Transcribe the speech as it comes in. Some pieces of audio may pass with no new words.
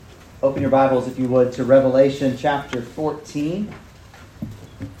Open your Bibles, if you would, to Revelation chapter 14.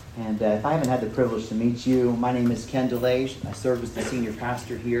 And if I haven't had the privilege to meet you, my name is Ken Delage. I serve as the senior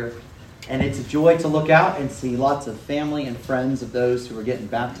pastor here. And it's a joy to look out and see lots of family and friends of those who are getting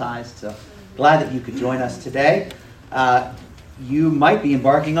baptized. So glad that you could join us today. You might be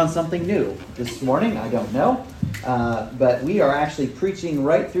embarking on something new this morning. I don't know. But we are actually preaching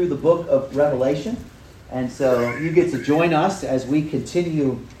right through the book of Revelation. And so you get to join us as we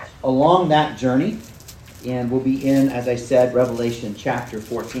continue along that journey. And we'll be in, as I said, Revelation chapter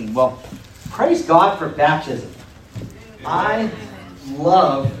 14. Well, praise God for baptism. I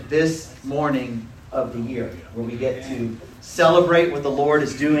love this morning of the year where we get to celebrate what the Lord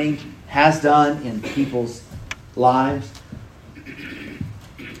is doing, has done in people's lives.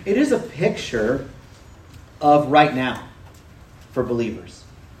 It is a picture of right now for believers.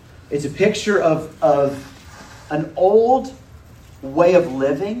 It's a picture of an old way of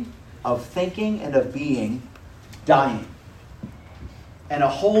living, of thinking, and of being dying. And a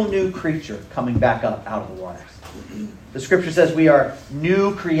whole new creature coming back up out of the waters. The scripture says we are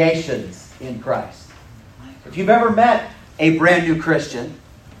new creations in Christ. If you've ever met a brand new Christian,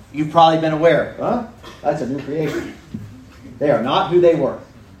 you've probably been aware, that's a new creation. They are not who they were.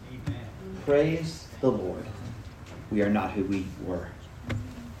 Praise the Lord. We are not who we were.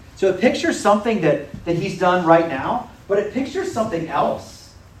 So it pictures something that he's done right now, but it pictures something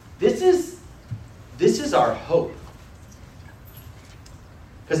else. This is our hope.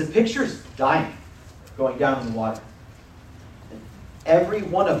 Because it pictures dying, going down in the water. And every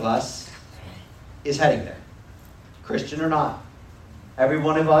one of us is heading there, Christian or not. Every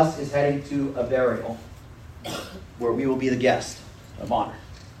one of us is heading to a burial where we will be the guest of honor.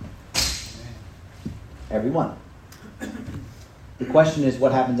 Everyone. The question is,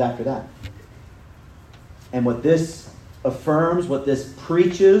 what happens after that? And what this affirms, what this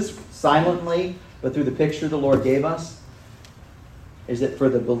preaches silently, but through the picture the Lord gave us, is that for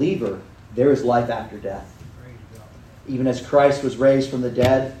the believer, there is life after death. Even as Christ was raised from the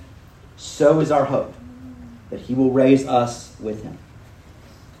dead, so is our hope that he will raise us with him.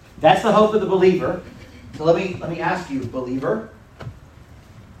 That's the hope of the believer. So let me ask you, believer,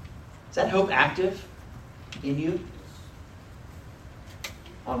 is that hope active in you?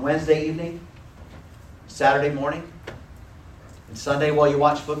 On Wednesday evening, Saturday morning, and Sunday while you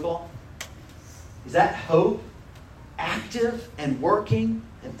watch football? Is that hope active and working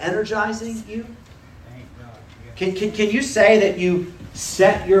and energizing you? Can you say that you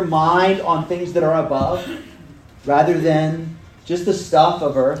set your mind on things that are above rather than just the stuff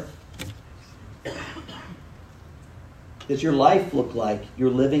of earth? Does your life look like you're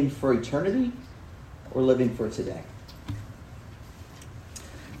living for eternity or living for today?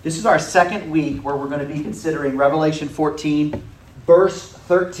 This is our second week where we're going to be considering Revelation 14, verse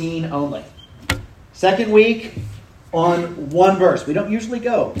 13 only. Second week on one verse. We don't usually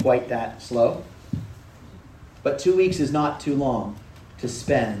go quite that slow. But 2 weeks is not too long to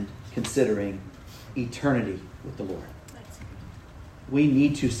spend considering eternity with the Lord. We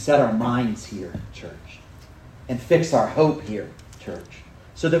need to set our minds here, church, and fix our hope here, church,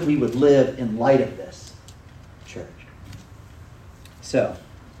 so that we would live in light of this, church. So,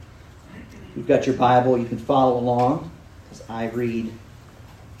 you've got your Bible. You can follow along as I read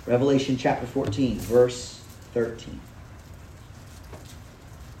Revelation chapter 14, verse 13.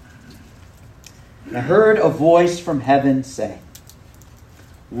 And I heard a voice from heaven say,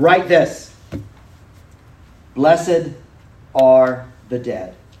 "Write this, blessed are the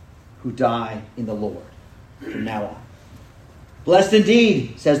dead who die in the Lord from now on. Blessed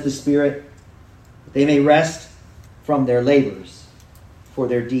indeed, says the Spirit, that they may rest from their labors, for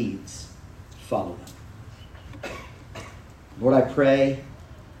their deeds follow them." Lord, I pray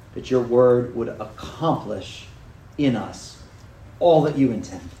that your word would accomplish in us all that you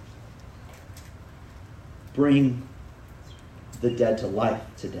intend. Bring the dead to life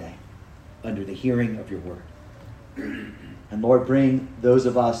today under the hearing of your word. And Lord, bring those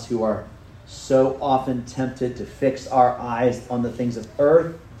of us who are so often tempted to fix our eyes on the things of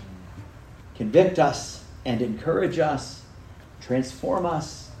earth, convict us and encourage us, transform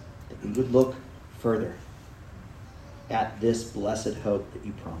us, that we would look further at this blessed hope that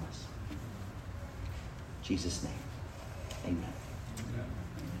you promise. In Jesus' name, amen.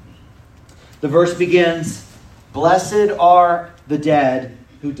 The verse begins, "Blessed are the dead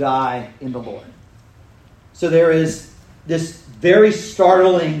who die in the Lord." So there is this very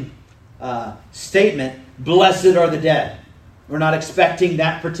startling statement, "Blessed are the dead." We're not expecting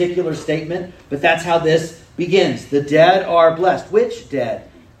that particular statement, but that's how this begins. The dead are blessed. Which dead?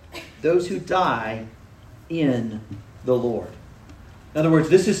 Those who die in the Lord. In other words,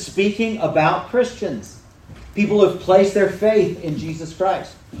 this is speaking about Christians. People who have placed their faith in Jesus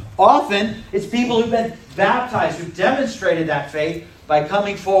Christ. Often, it's people who've been baptized, who've demonstrated that faith by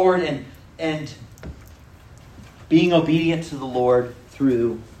coming forward and being obedient to the Lord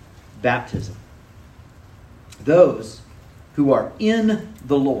through baptism. Those who are in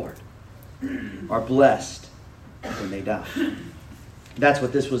the Lord are blessed when they die. That's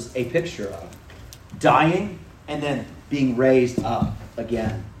what this was a picture of. Dying and then being raised up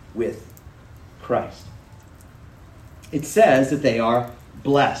again with Christ. It says that they are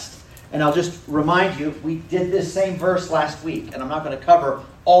blessed. And I'll just remind you, we did this same verse last week, and I'm not going to cover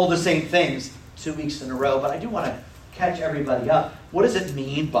all the same things 2 weeks in a row, but I do want to catch everybody up. What does it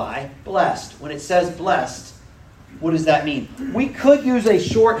mean by blessed? When it says blessed, what does that mean? We could use a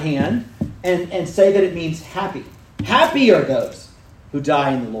shorthand and say that it means happy. Happy are those who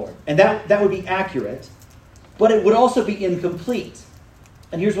die in the Lord. And that would be accurate, but it would also be incomplete.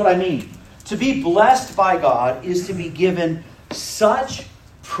 And here's what I mean. To be blessed by God is to be given such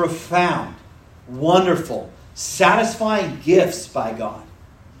profound, wonderful, satisfying gifts by God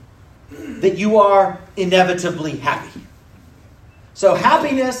that you are inevitably happy. So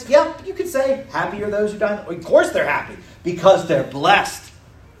happiness, yeah, you could say happy are those who die. Of course they're happy because they're blessed.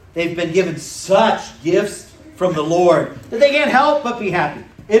 They've been given such gifts from the Lord that they can't help but be happy.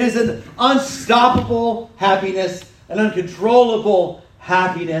 It is an unstoppable happiness, an uncontrollable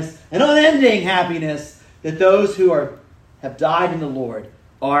happiness, an unending happiness that those who have died in the Lord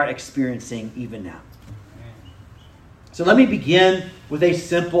are experiencing even now. So let me begin with a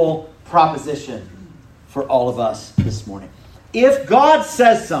simple proposition for all of us this morning. If God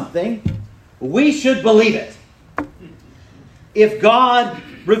says something, we should believe it. If God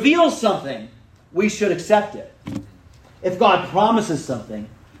reveals something, we should accept it. If God promises something,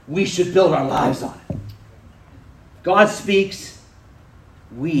 we should build our lives on it. God speaks,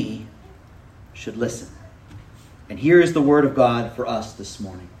 we should listen. And here is the word of God for us this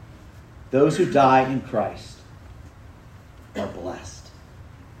morning. Those who die in Christ are blessed.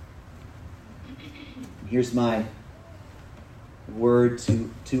 And here's my word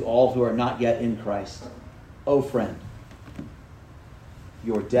to all who are not yet in Christ. Oh, friend,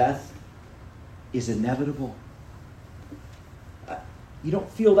 your death is inevitable. You don't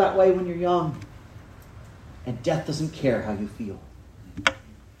feel that way when you're young. And death doesn't care how you feel.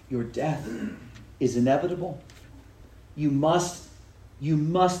 Your death is inevitable. You must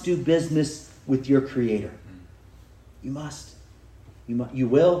do business with your Creator. You must. You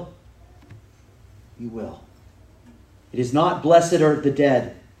will. You will. It is not blessed are the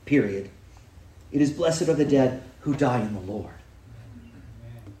dead, period. It is blessed are the dead who die in the Lord.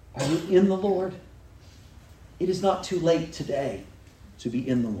 Are you in the Lord? It is not too late today to be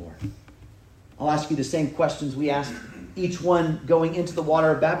in the Lord. I'll ask you the same questions we asked each one going into the water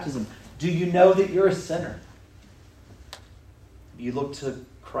of baptism. Do you know that you're a sinner? Do you look to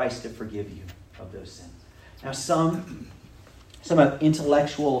Christ to forgive you of those sins? Now, some have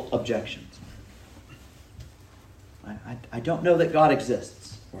intellectual objections. I don't know that God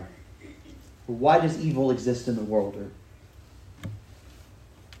exists. Or why does evil exist in the world?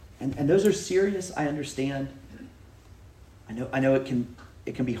 And those are serious, I understand. I know it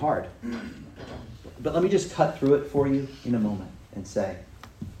can be hard. But let me just cut through it for you in a moment and say,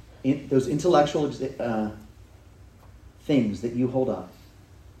 those intellectual things that you hold up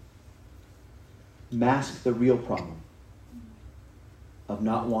mask the real problem of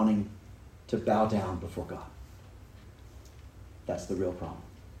not wanting to bow down before God. That's the real problem.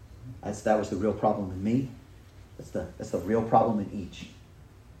 That was the real problem in me. That's the real problem in each.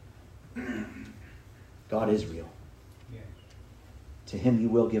 God is real. To him you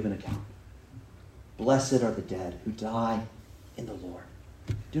will give an account. Blessed are the dead who die in the Lord.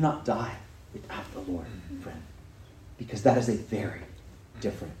 Do not die without the Lord, friend, because that is a very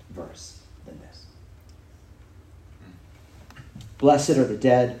different verse than this. Blessed are the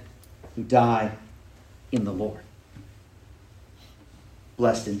dead who die in the Lord.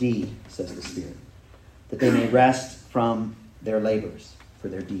 Blessed indeed, says the Spirit, that they may rest from their labors, for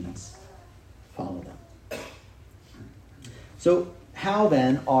their deeds follow them. So, how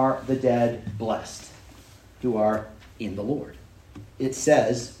then are the dead blessed who are in the Lord? It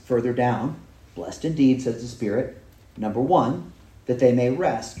says further down, blessed indeed, says the Spirit, number 1, that they may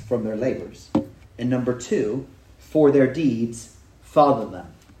rest from their labors. And number 2, for their deeds follow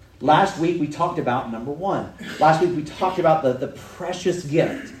them. Last week we talked about number 1. Last week we talked about the precious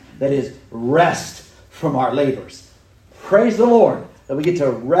gift that is rest from our labors. Praise the Lord that we get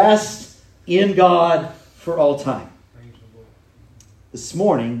to rest in God for all time. This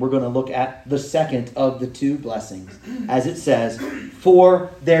morning, we're going to look at the second of the two blessings. As it says,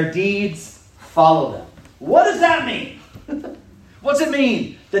 for their deeds follow them. What does that mean? What's it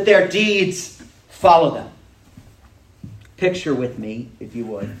mean that their deeds follow them? Picture with me, if you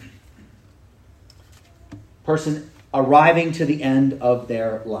would. Person arriving to the end of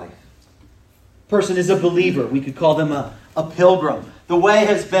their life. Person is a believer. We could call them a pilgrim. The way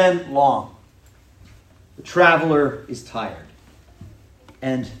has been long. The traveler is tired.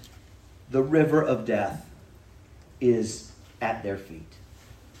 And the river of death is at their feet.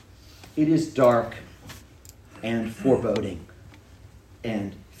 It is dark and foreboding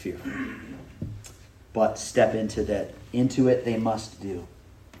and fearful. But step into it they must do.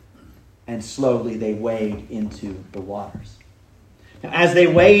 And slowly they wade into the waters. Now, as they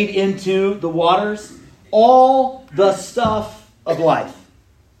wade into the waters, all the stuff of life,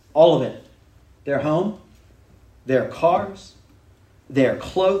 all of it, their home, their cars, their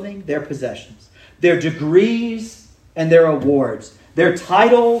clothing, their possessions, their degrees and their awards, their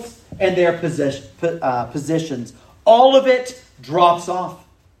titles and their positions, all of it drops off.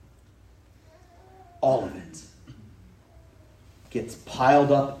 All of it gets piled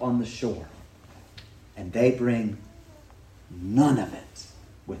up on the shore, and they bring none of it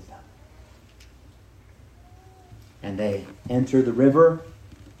with them. And they enter the river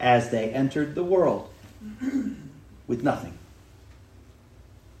as they entered the world, with nothing.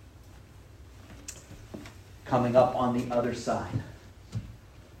 Coming up on the other side,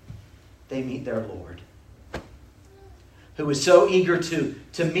 they meet their Lord, who is so eager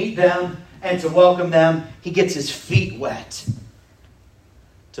to meet them and to welcome them. He gets his feet wet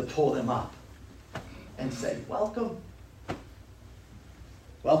to pull them up and say, welcome.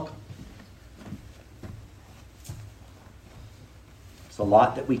 Welcome. There's a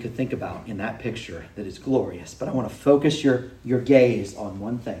lot that we could think about in that picture that is glorious, but I want to focus your gaze on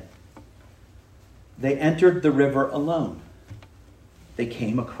one thing. They entered the river alone. They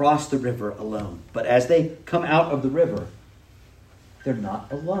came across the river alone. But as they come out of the river, they're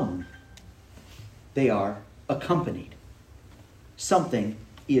not alone. They are accompanied. Something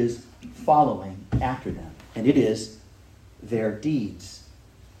is following after them, and it is their deeds.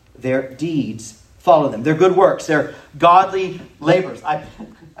 Their deeds follow them. Their good works, their godly labors. I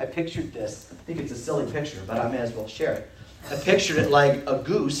pictured this. I think it's a silly picture, but I may as well share it. I pictured it like a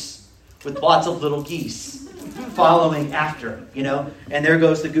goose with lots of little geese following after, and there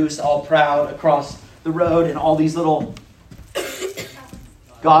goes the goose all proud across the road, and all these little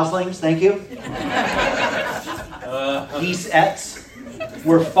goslings, thank you, geesettes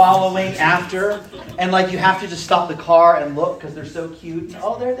were following after, and you have to just stop the car and look because they're so cute.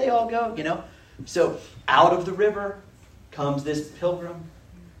 Oh, there they all go, So out of the river comes this pilgrim,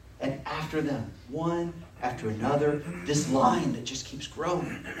 and after them, one after another, this line that just keeps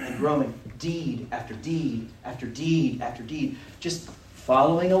growing and growing, deed after deed after deed after deed, just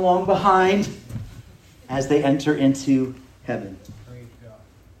following along behind as they enter into heaven. Praise God.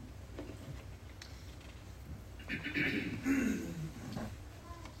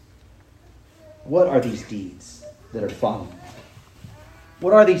 What are these deeds that are following?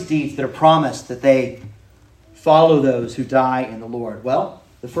 What are these deeds that are promised that they follow those who die in the Lord? Well,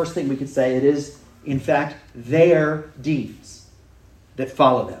 the first thing we could say, it is, in fact, their deeds that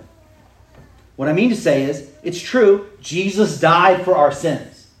follow them. What I mean to say is, it's true, Jesus died for our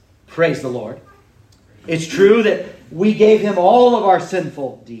sins. Praise the Lord. It's true that we gave him all of our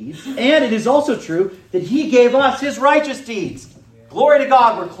sinful deeds. And it is also true that he gave us his righteous deeds. Glory to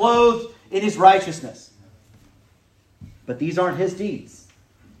God, we're clothed in his righteousness. But these aren't his deeds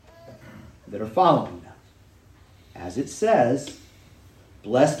that are following them. As it says,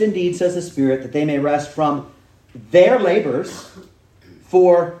 blessed indeed, says the Spirit, that they may rest from their labors,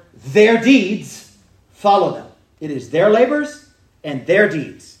 for their deeds follow them. It is their labors and their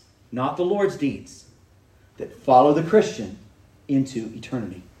deeds, not the Lord's deeds, that follow the Christian into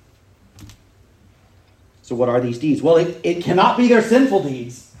eternity. So what are these deeds? Well, it cannot be their sinful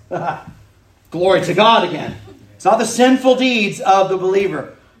deeds. Glory to God again. It's not the sinful deeds of the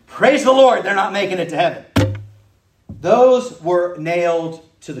believer. Praise the Lord, they're not making it to heaven. Those were nailed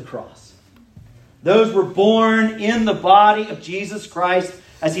to the cross. Those were born in the body of Jesus Christ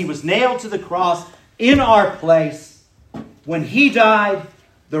as he was nailed to the cross in our place. When he died,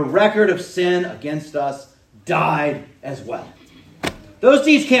 the record of sin against us died as well. Those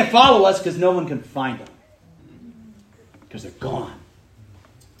deeds can't follow us because no one can find them. Because they're gone.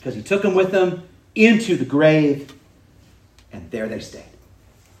 Because he took them with him into the grave, and there they stayed.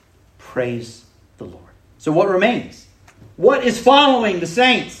 Praise the Lord. So what remains? What is following the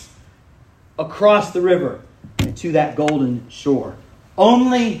saints across the river and to that golden shore?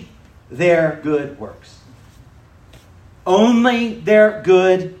 Only their good works. Only their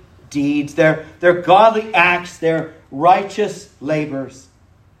good deeds, their godly acts, their righteous labors.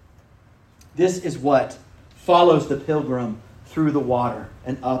 This is what follows the pilgrim through the water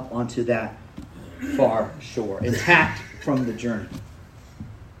and up onto that far shore, intact from the journey.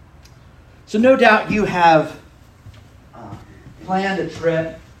 So no doubt you have planned a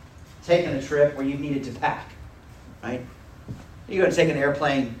trip, taken a trip where you needed to pack, right? You're going to take an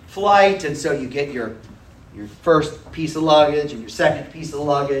airplane flight, and so you get your first piece of luggage and your second piece of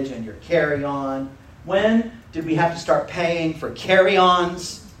luggage and your carry-on. When did we have to start paying for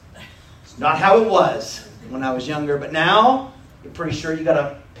carry-ons? It's not how it was when I was younger, but now you're pretty sure you got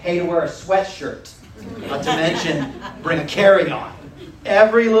to pay to wear a sweatshirt, not to mention bring a carry-on.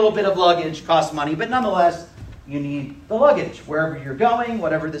 Every little bit of luggage costs money, but nonetheless, you need the luggage wherever you're going,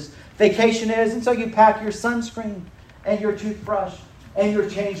 whatever this vacation is, and so you pack your sunscreen and your toothbrush and your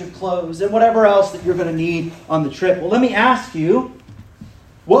change of clothes and whatever else that you're going to need on the trip. Well, let me ask you,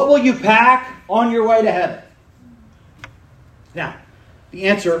 what will you pack on your way to heaven? Now, the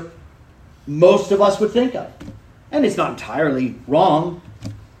answer most of us would think of, and it's not entirely wrong,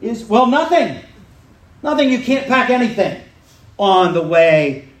 is, well, nothing. Nothing. You can't pack anything on the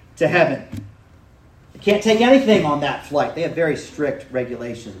way to heaven. You can't take anything on that flight. They have very strict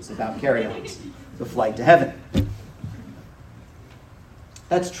regulations about carry-ons, the flight to heaven.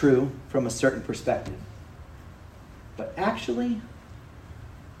 That's true from a certain perspective. But actually,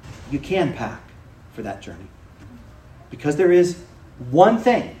 you can pack for that journey. Because there is one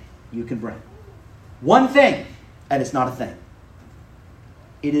thing you can bring. One thing, and it's not a thing.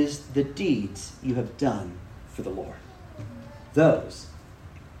 It is the deeds you have done for the Lord. Those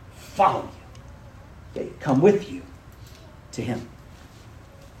follow you. They come with you to Him.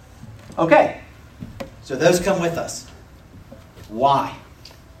 Okay, so those come with us. Why?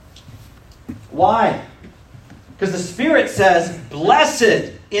 Why? Because the Spirit says,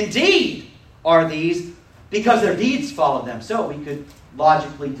 blessed indeed are these, because their deeds follow them. So we could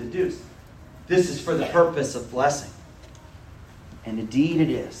logically deduce, this is for the purpose of blessing. And indeed it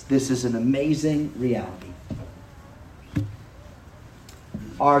is. This is an amazing reality.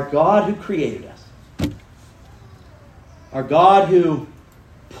 Our God who created us, our God who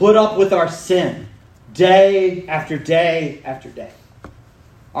put up with our sin day after day after day,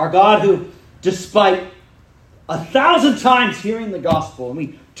 our God who, despite 1,000 times hearing the gospel and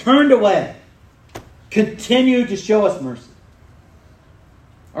we turned away, continued to show us mercy.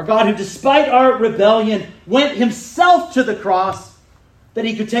 Our God who, despite our rebellion, went Himself to the cross that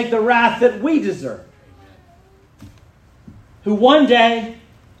He could take the wrath that we deserve. Who one day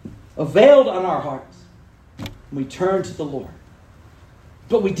availed on our hearts and we turned to the Lord.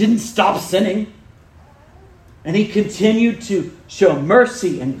 But we didn't stop sinning. And He continued to show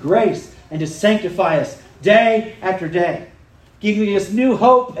mercy and grace and to sanctify us day after day, giving us new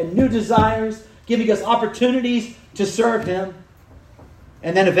hope and new desires, giving us opportunities to serve Him,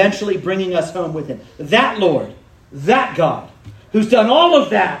 and then eventually bringing us home with Him. That Lord, that God, who's done all of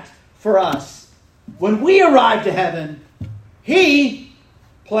that for us, when we arrive to heaven, He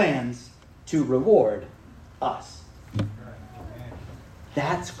plans to reward us.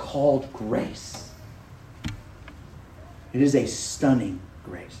 That's called grace. It is a stunning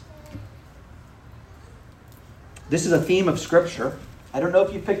grace. This is a theme of Scripture. I don't know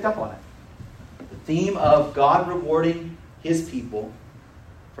if you picked up on it. The theme of God rewarding His people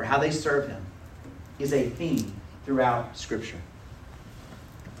for how they serve Him is a theme throughout Scripture.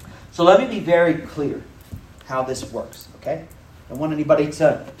 So let me be very clear how this works, okay? I don't want anybody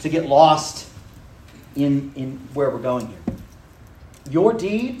to get lost in where we're going here. Your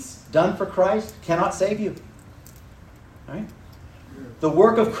deeds done for Christ cannot save you. All right? The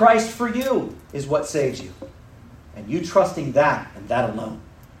work of Christ for you is what saves you. And you trusting that and that alone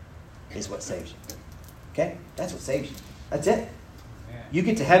is what saves you. Okay? That's what saves you. That's it. You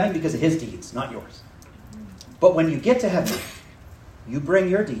get to heaven because of His deeds, not yours. But when you get to heaven, you bring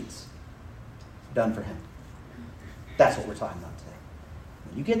your deeds done for Him. That's what we're talking about today.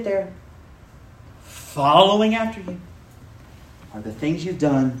 When you get there, following after you are the things you've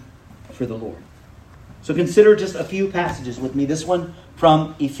done for the Lord. So consider just a few passages with me. This one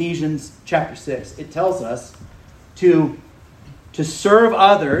from Ephesians chapter 6. It tells us to serve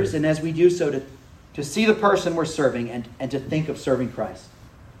others, and as we do so, to see the person we're serving and to think of serving Christ.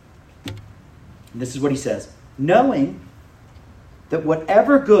 And this is what he says. Knowing that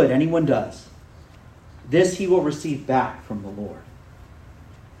whatever good anyone does, this he will receive back from the Lord.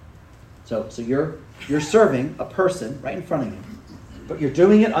 So you're serving a person right in front of you, but you're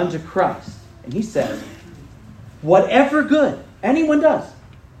doing it unto Christ. And he says, whatever good anyone does,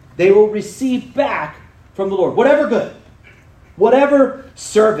 they will receive back from the Lord. Whatever good, whatever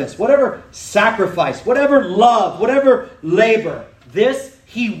service, whatever sacrifice, whatever love, whatever labor, this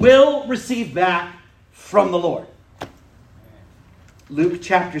he will receive back from the Lord. Luke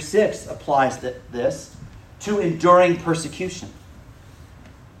chapter 6 applies this to enduring persecution.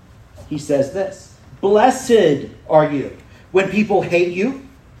 He says this, "Blessed are you when people hate you,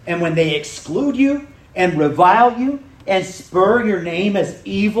 and when they exclude you, and revile you, and spur your name as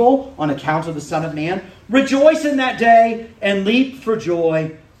evil on account of the Son of Man. Rejoice in that day, and leap for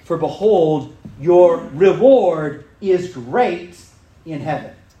joy, for behold, your reward is great in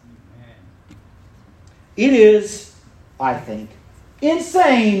heaven." It is, I think,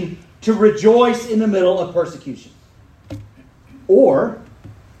 insane to rejoice in the middle of persecution. Or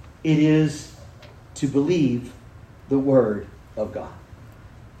it is to believe the word of God.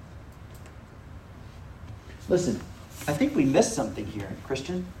 Listen, I think we missed something here,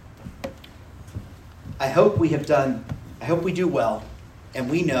 Christian. I hope we do well, and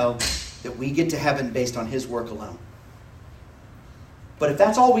we know that we get to heaven based on his work alone. But if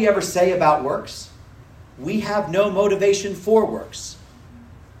that's all we ever say about works, we have no motivation for works.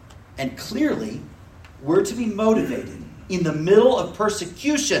 And clearly, we're to be motivated in the middle of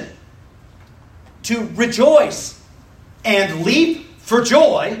persecution to rejoice and leap for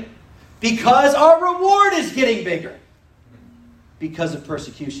joy because our reward is getting bigger because of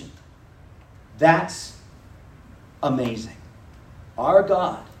persecution. That's amazing. Our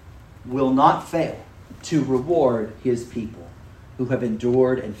God will not fail to reward his people who have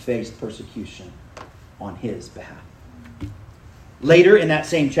endured and faced persecution on his behalf. Later in that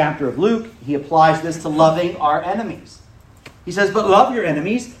same chapter of Luke, he applies this to loving our enemies. He says, "But love your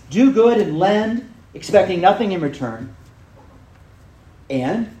enemies, do good and lend, expecting nothing in return,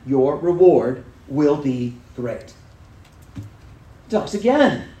 and your reward will be great." Talks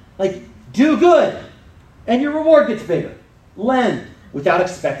again, like, do good, and your reward gets bigger. Lend without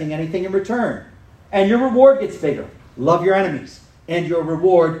expecting anything in return, and your reward gets bigger. Love your enemies, and your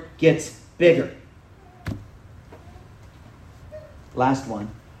reward gets bigger. Last one,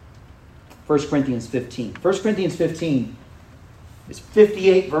 1 Corinthians 15. 1 Corinthians 15 is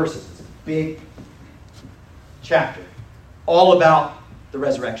 58 verses. It's a big chapter. All about the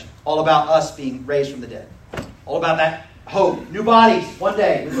resurrection. All about us being raised from the dead. All about that hope. New bodies one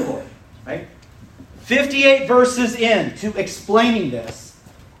day with the Lord. Right? 58 verses in to explaining this.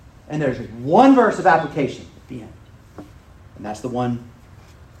 And there's one verse of application at the end. And that's the one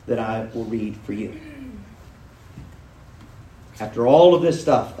that I will read for you. After all of this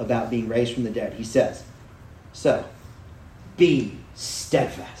stuff about being raised from the dead, he says, "So, be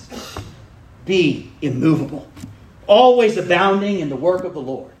steadfast, be immovable, always abounding in the work of the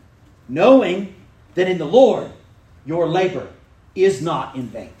Lord, knowing that in the Lord your labor is not in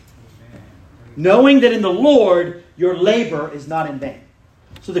vain." Knowing that in the Lord your labor is not in vain.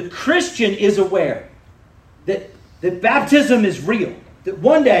 So the Christian is aware that baptism is real, that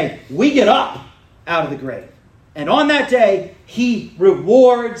one day we get up out of the grave. And on that day, he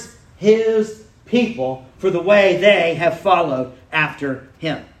rewards his people for the way they have followed after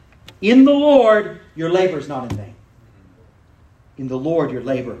him. In the Lord, your labor is not in vain. In the Lord, your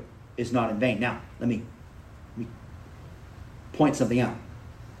labor is not in vain. Now, let me point something out.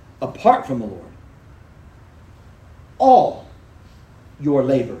 Apart from the Lord, all your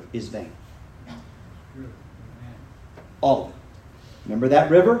labor is vain. All of it. Remember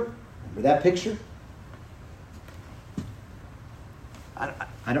that river? Remember that picture?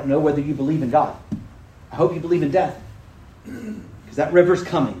 I don't know whether you believe in God. I hope you believe in death. Because that river's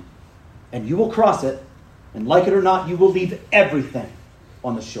coming. And you will cross it. And like it or not, you will leave everything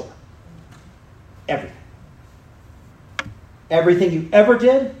on the shore. Everything. Everything you ever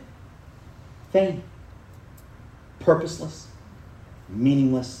did, vain. Purposeless.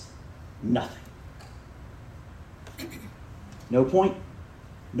 Meaningless. Nothing. No point.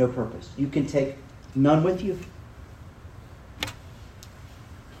 No purpose. You can take none with you.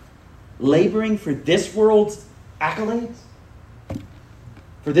 Laboring for this world's accolades?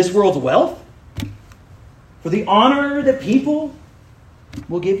 For this world's wealth? For the honor that people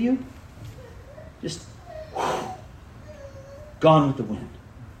will give you? Just gone with the wind.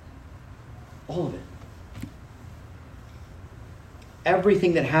 All of it.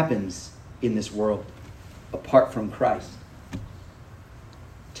 Everything that happens in this world apart from Christ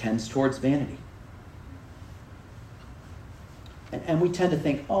tends towards vanity. And we tend to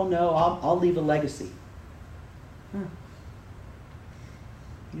think, oh no, I'll leave a legacy.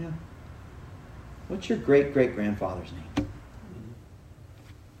 Yeah. What's your great-great-grandfather's name?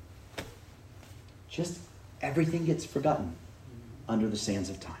 Just everything gets forgotten. under the sands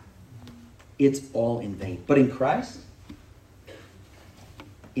of time. It's all in vain. But in Christ,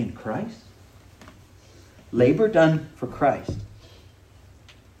 labor done for Christ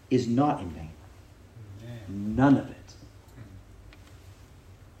is not in vain. None of it.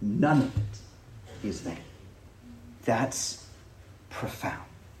 None of it is vain. That's profound.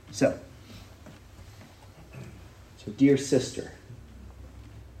 So dear sister,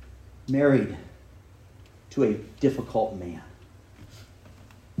 married to a difficult man,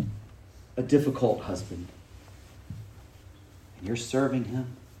 a difficult husband, and you're serving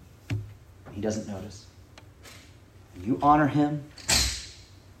him, and he doesn't notice. And you honor him,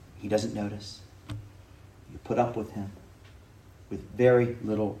 he doesn't notice. You put up with him with very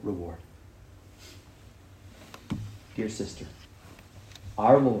little reward. Dear sister,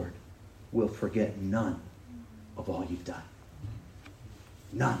 our Lord will forget none of all you've done.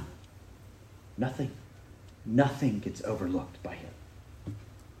 None. Nothing. Nothing gets overlooked by him.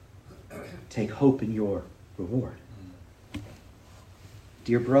 Take hope in your reward.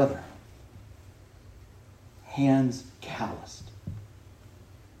 Dear brother, hands calloused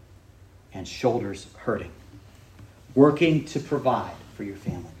and shoulders hurting, working to provide for your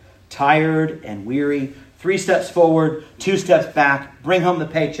family, tired and weary, 3 steps forward, 2 steps back, bring home the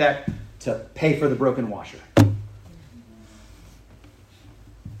paycheck to pay for the broken washer.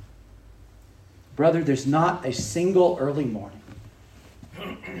 Brother, there's not a single early morning,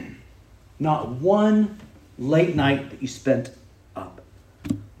 not one late night that you spent up,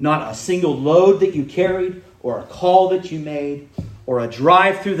 not a single load that you carried or a call that you made or a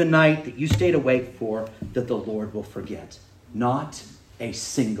drive through the night that you stayed awake for that the Lord will forget. Not a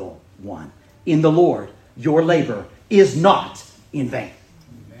single one. In the Lord, your labor is not in vain.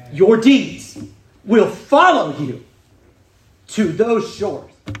 Amen. Your deeds will follow you to those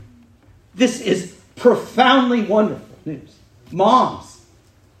shores. This is profoundly wonderful news. Moms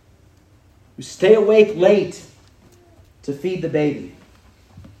who stay awake late to feed the baby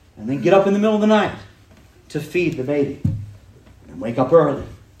and then get up in the middle of the night to feed the baby and wake up early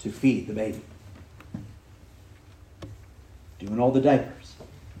to feed the baby. Doing all the diapers.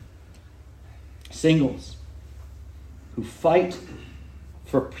 Singles who fight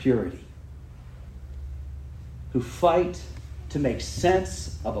for purity. Who fight to make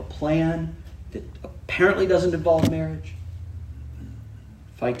sense of a plan that apparently doesn't involve marriage.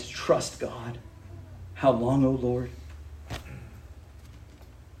 Fight to trust God. How long, O Lord?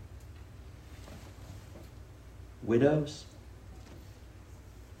 Widows,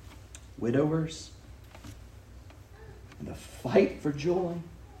 widowers, and the fight for joy,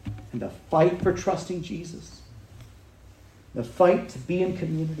 and the fight for trusting Jesus, the fight to be in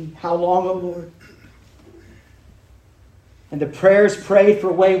community. How long, O Lord? And the prayers prayed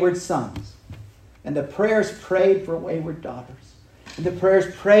for wayward sons, and the prayers prayed for wayward daughters, and the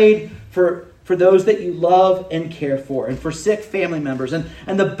prayers prayed for those that you love and care for, and for sick family members, and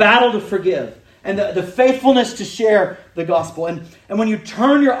the battle to forgive, and the faithfulness to share the gospel. And when you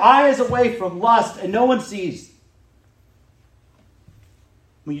turn your eyes away from lust and no one sees,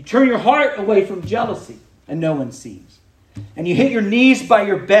 when you turn your heart away from jealousy and no one sees, and you hit your knees by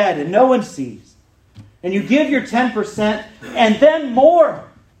your bed and no one sees, and you give your 10% and then more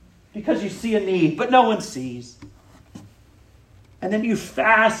because you see a need, but no one sees. And then you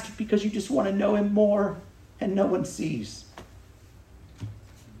fast because you just want to know him more and no one sees.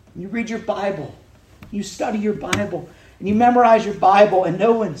 You read your Bible, you study your Bible, and you memorize your Bible and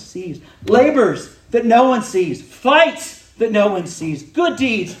no one sees. Labors that no one sees. Fights that no one sees. Good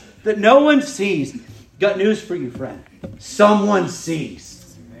deeds that no one sees. Got news for you, friend. Someone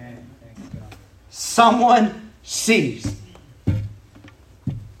sees. Amen. Thank you, God. Someone sees.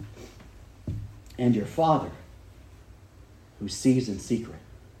 And your Father, who sees in secret,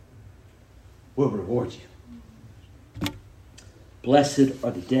 will reward you. Blessed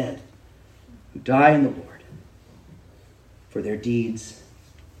are the dead who die in the Lord, for their deeds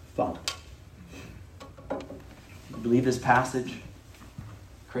follow. Do you believe this passage,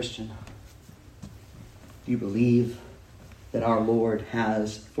 Christian? Do you believe that our Lord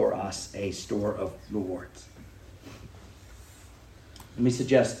has for us a store of rewards? Let me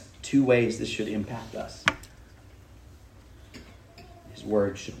suggest 2 ways this should impact us. His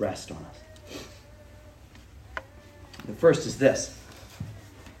word should rest on us. The first is this.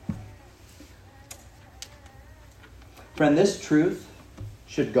 Friend, this truth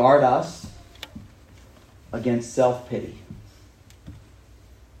should guard us against self-pity. You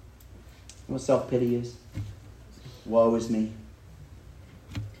know what self-pity is? Woe is me.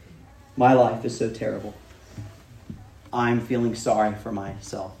 My life is so terrible. I'm feeling sorry for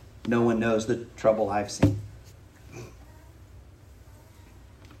myself. No one knows the trouble I've seen.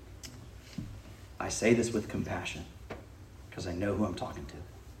 say this with compassion because I know who I'm talking to.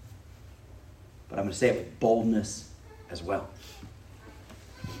 But I'm going to say it with boldness as well.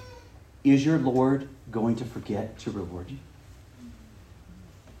 Is your Lord going to forget to reward you?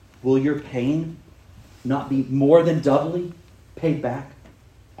 Will your pain not be more than doubly paid back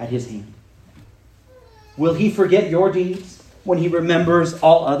at his hand? Will he forget your deeds when he remembers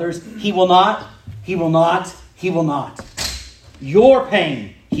all others? He will not. He will not. He will not. Your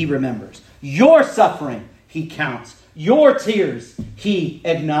pain he remembers. Your suffering he counts. Your tears he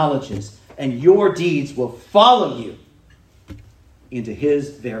acknowledges. And your deeds will follow you into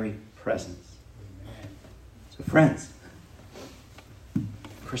his very presence. So friends,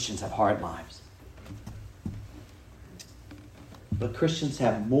 Christians have hard lives. But Christians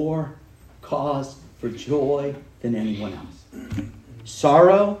have more cause for joy than anyone else.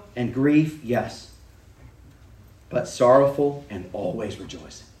 Sorrow and grief, yes. But sorrowful and always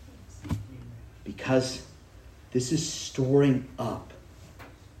rejoicing. Because this is storing up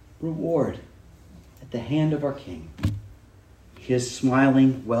reward at the hand of our King. His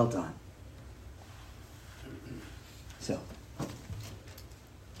smiling, well done. So,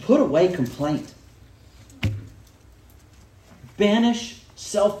 put away complaint. Banish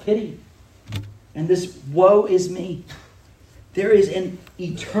self-pity. And this woe is me. There is an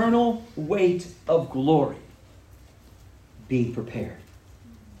eternal weight of glory being prepared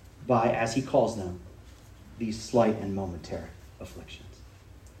by, as he calls them, these slight and momentary afflictions.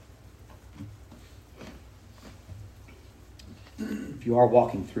 If you are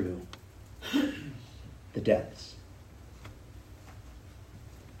walking through the depths,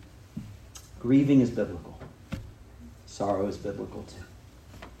 grieving is biblical. Sorrow is biblical too.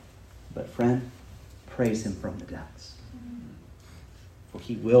 But friend, praise him from the depths. For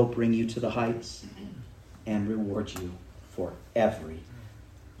he will bring you to the heights and reward you for every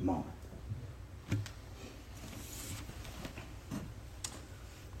moment.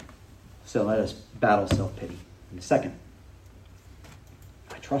 So let us battle self-pity. And second,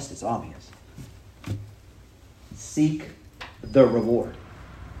 I trust it's obvious. Seek the reward.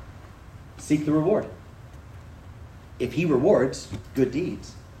 Seek the reward. If he rewards good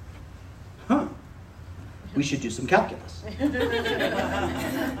deeds, we should do some calculus.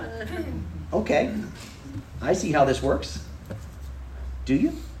 Okay, I see how this works. Do you?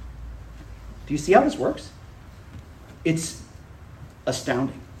 Do you see how this works? It's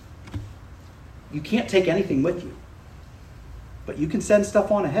astounding. You can't take anything with you, but you can send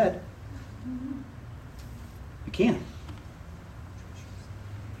stuff on ahead. You can.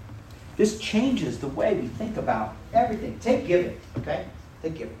 This changes the way we think about everything. Take giving, okay?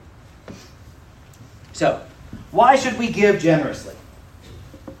 Take giving. So, why should we give generously?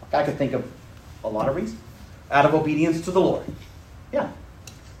 I could think of a lot of reasons. Out of obedience to the Lord. Yeah.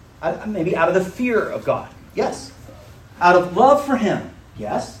 Maybe out of the fear of God. Yes. Out of love for him.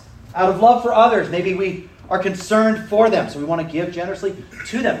 Yes. Out of love for others. Maybe we are concerned for them, so we want to give generously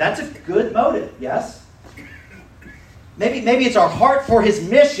to them. That's a good motive. Yes. Maybe it's our heart for his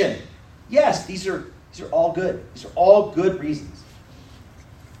mission. Yes, these are all good. These are all good reasons.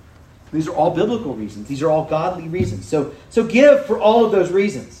 These are all biblical reasons. These are all godly reasons. So give for all of those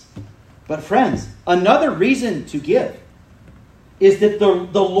reasons. But friends, another reason to give is that the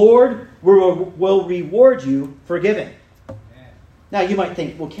Lord will reward you for giving. Now you might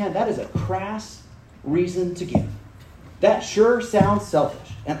think, well, Ken, that is a crass reason to give. That sure sounds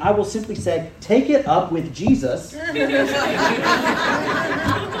selfish. And I will simply say, take it up with Jesus,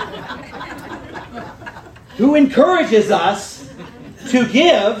 who encourages us to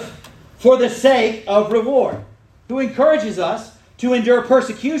give for the sake of reward, who encourages us to endure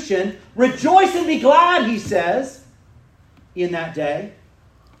persecution. Rejoice and be glad, he says, in that day,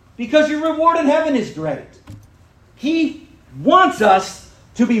 because your reward in heaven is great. He wants us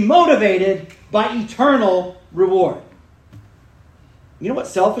to be motivated by eternal reward. You know what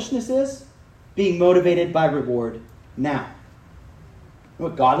selfishness is? Being motivated by reward now. You know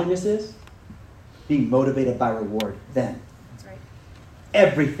what godliness is? Being motivated by reward then. That's right.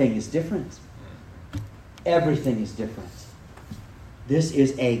 Everything is different. Everything is different. This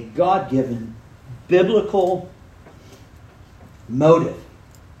is a God-given, biblical motive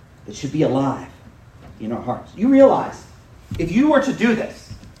that should be alive in our hearts. You realize, if you were to do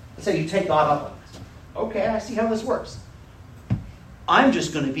this, let's say you take God up on this. Okay, I see how this works. I'm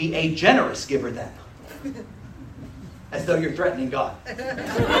just going to be a generous giver then. As though you're threatening God.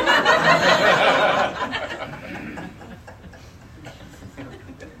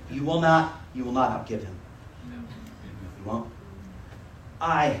 You will not outgive him. You won't.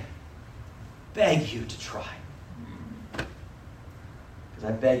 I beg you to try. Because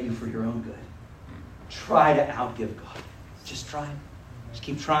I beg you for your own good. try to outgive God. Just try. Just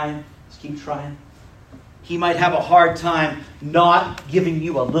keep trying. Just keep trying. He might have a hard time not giving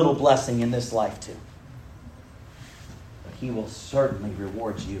you a little blessing in this life too. But he will certainly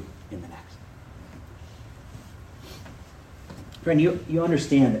reward you in the next. Friend, you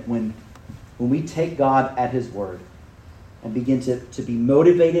understand that when we take God at his word and begin to be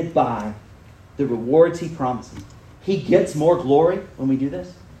motivated by the rewards he promises, he gets more glory when we do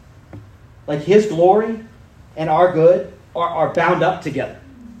this. Like his glory and our good are bound up together.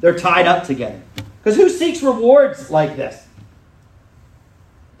 They're tied up together. Because who seeks rewards like this?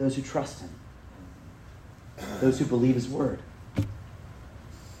 Those who trust him. Those who believe his word.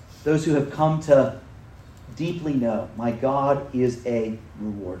 Those who have come to deeply know my God is a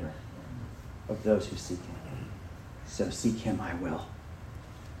rewarder of those who seek him. So seek him I will.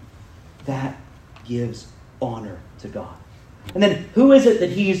 That gives honor to God. And then who is it that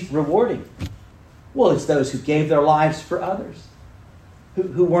he's rewarding? Well, it's those who gave their lives for others.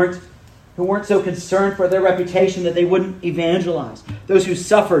 Who weren't so concerned for their reputation that they wouldn't evangelize. Those who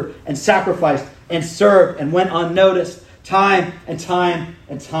suffered and sacrificed and served and went unnoticed time and time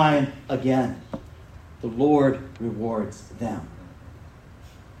and time again. The Lord rewards them.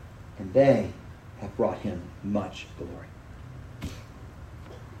 And they have brought him much glory.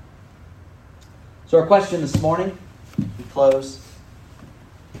 So our question this morning, we close.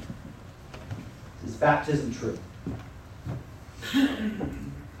 Is baptism true?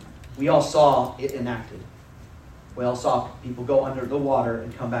 We all saw it enacted. We all saw people go under the water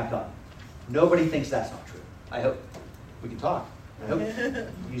and come back up. Nobody thinks that's not true. I hope we can talk. I hope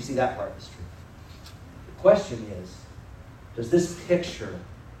you see that part is true. The question is, does this picture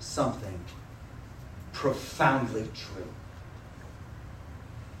something profoundly true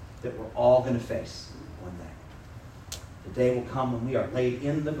that we're all going to face one day? The day will come when we are laid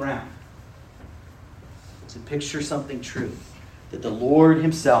in the ground. To picture something true, that the Lord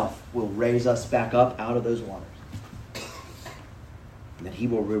himself will raise us back up out of those waters. And that he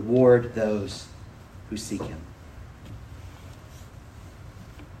will reward those who seek him.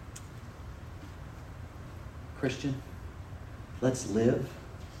 Christian, let's live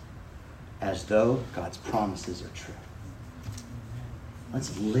as though God's promises are true.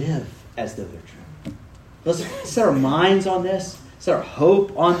 Let's live as though they're true. Let's set our minds on this, set our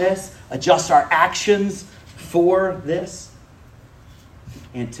hope on this, adjust our actions for this,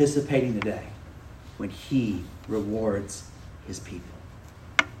 anticipating the day when he rewards his people.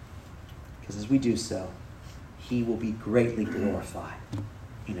 Because as we do so, he will be greatly glorified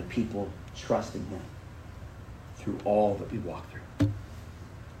in a people trusting him through all that we walk through.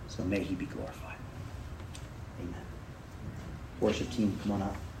 So may he be glorified. Amen. Worship team, come on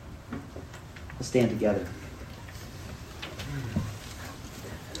up. Let's stand together.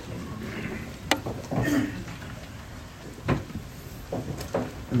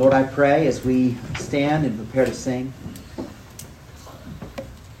 And Lord, I pray as we stand and prepare to sing,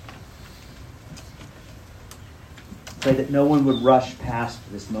 pray that no one would rush past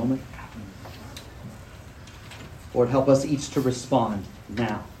this moment. Lord, help us each to respond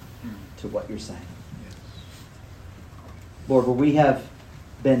now to what you're saying. Lord, where we have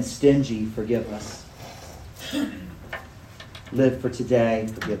been stingy, forgive us. Live for today,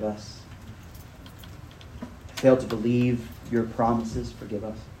 forgive us. Failed to believe your promises, forgive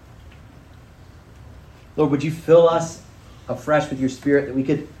us. Lord, would you fill us afresh with your Spirit that we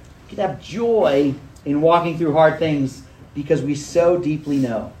could have joy in walking through hard things because we so deeply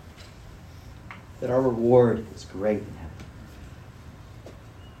know that our reward is great in heaven.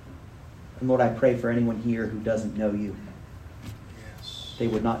 And Lord, I pray for anyone here who doesn't know you. Yes. They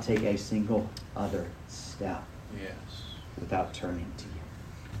would not take a single other step Yes. without turning to you.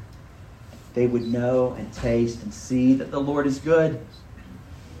 They would know and taste and see that the Lord is good,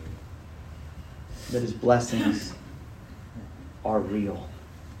 that his blessings are real.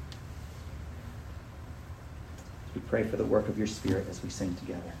 We pray for the work of your Spirit as we sing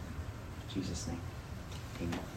together. In Jesus' name, amen.